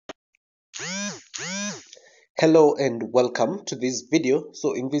Hello and welcome to this video.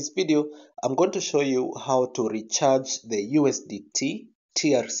 So in this video, I'm going to show you how to recharge the USDT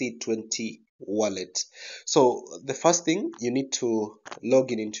TRC20 wallet. So the first thing, you need to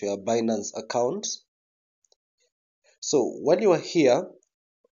log in into your Binance account. So when you are here,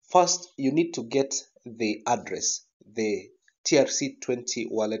 first you need to get the address, the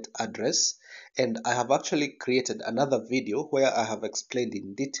TRC20 wallet address. And I have actually created another video where I have explained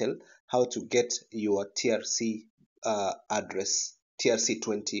in detail how to get your TRC address,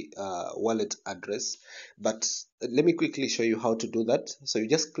 TRC20 wallet address. But let me quickly show you how to do that. So you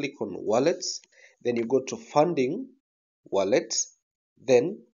just click on wallets, then you go to funding wallet,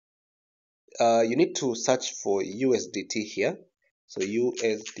 then you need to search for USDT here. So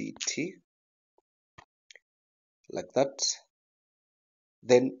USDT, like that.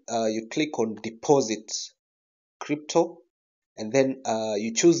 Then you click on deposit crypto, and then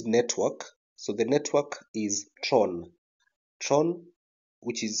you choose network. So the network is Tron,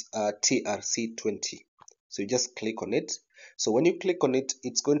 which is TRC20. So you just click on it. So when you click on it,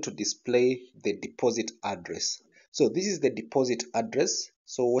 it's going to display the deposit address. So this is the deposit address.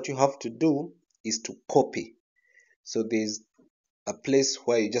 So what you have to do is to copy. So there's a place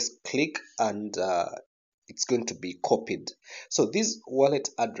where you just click and it's going to be copied. So this wallet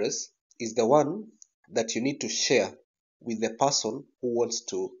address is the one that you need to share with the person who wants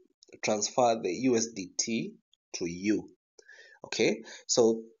to transfer the USDT to you. Okay,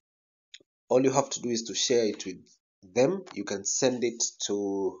 so all you have to do is to share it with them. You can send it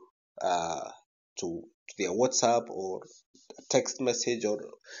to their WhatsApp or text message or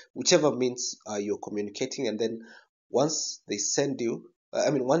whichever means you're communicating, and then once they send you,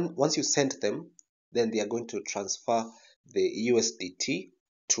 once you send them, then they are going to transfer the USDT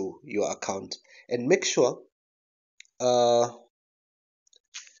to your account. And make sure uh,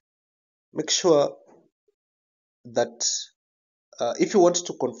 that if you want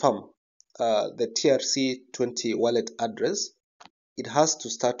to confirm the TRC20 wallet address, it has to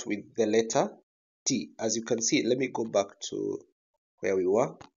start with the letter T. As you can see, let me go back to where we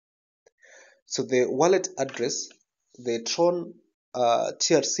were. So the wallet address, the Tron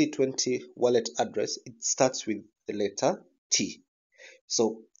TRC20 wallet address, it starts with the letter T.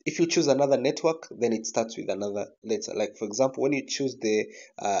 So if you choose another network, then it starts with another letter. Like for example, when you choose the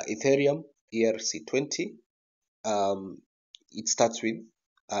Ethereum ERC20, it starts with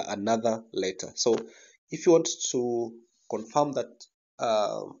another letter. So if you want to confirm that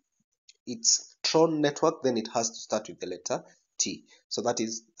it's Tron network, then it has to start with the letter T. So that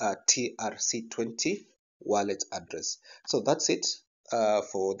is TRC20 wallet address. So that's it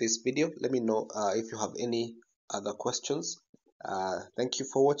for this video. Let me know if you have any other questions. Thank you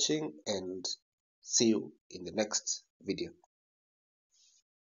for watching and see you in the next video.